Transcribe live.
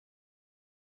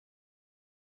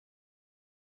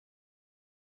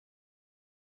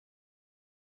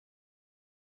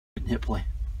Hit play.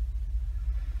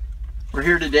 We're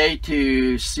here today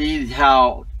to see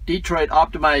how Detroit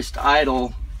Optimized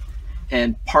Idle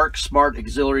and ParkSmart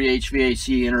Auxiliary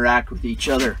HVAC interact with each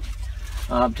other.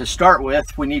 To start with,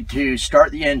 we need to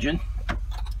start the engine.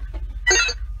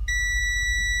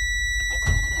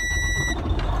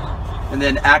 And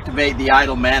then activate the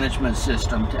idle management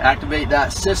system. To activate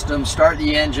that system, start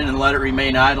the engine and let it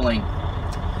remain idling.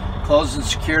 Close and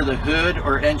secure the hood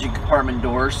or engine compartment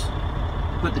doors.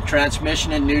 Put the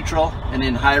transmission in neutral and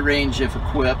in high range if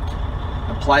equipped.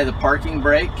 Apply the parking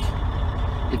brake.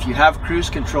 If you have cruise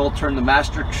control, turn the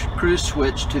master cruise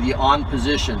switch to the on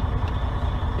position.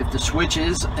 If the switch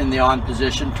is in the on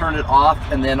position, turn it off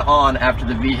and then on after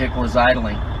the vehicle is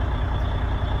idling.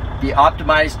 The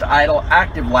optimized idle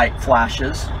active light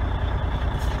flashes.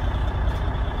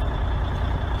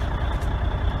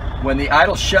 When the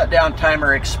idle shutdown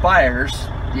timer expires,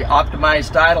 the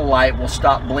optimized idle light will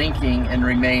stop blinking and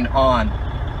remain on.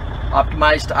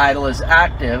 Optimized idle is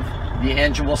active. The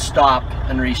engine will stop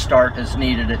and restart as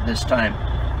needed at this time.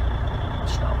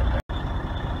 Stop it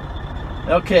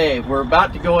there. Okay, we're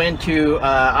about to go into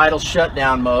idle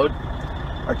shutdown mode.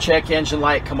 Our check engine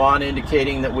light come on,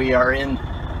 indicating that we are in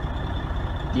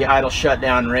the idle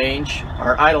shutdown range.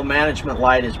 Our idle management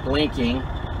light is blinking.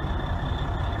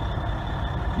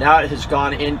 Now it has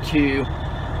gone into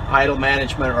idle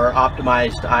management or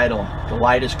optimized idle. The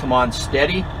light has come on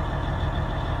steady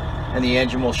and the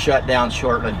engine will shut down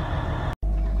shortly.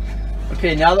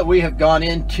 Okay, now that we have gone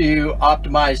into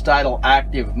optimized idle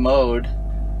active mode,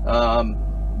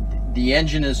 the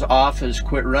engine is off, has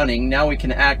quit running. Now we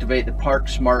can activate the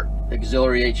ParkSmart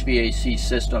Auxiliary HVAC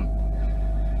system.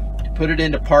 To put it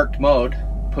into parked mode,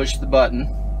 push the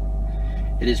button.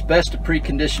 It is best to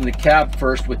precondition the cab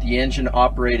first with the engine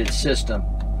operated system.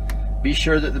 Be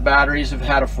sure that the batteries have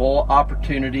had a full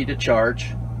opportunity to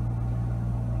charge.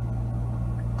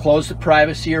 Close the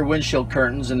privacy or windshield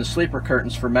curtains and the sleeper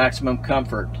curtains for maximum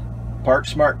comfort.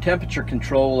 ParkSmart temperature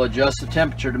control will adjust the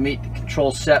temperature to meet the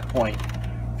control set point.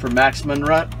 For maximum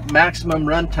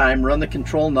run time, run the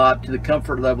control knob to the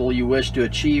comfort level you wish to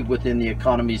achieve within the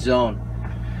economy zone.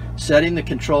 Setting the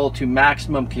control to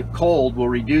maximum cold will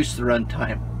reduce the run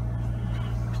time.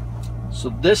 So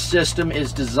this system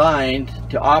is designed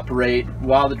to operate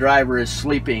while the driver is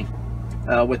sleeping.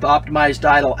 With optimized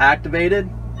idle activated,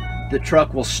 the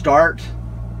truck will start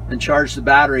and charge the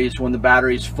batteries when the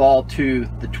batteries fall to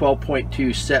the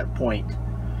 12.2 set point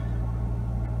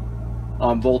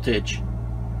on voltage.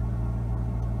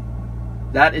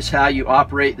 That is how you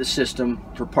operate the system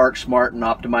for ParkSmart and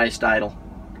optimized idle.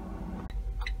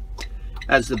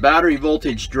 As the battery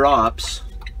voltage drops,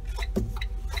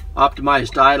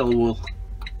 optimized idle will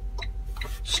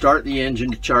start the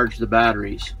engine to charge the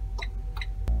batteries.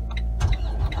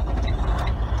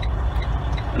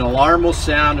 An alarm will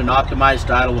sound and optimized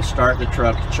idle will start the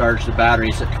truck to charge the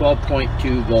batteries at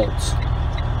 12.2 volts.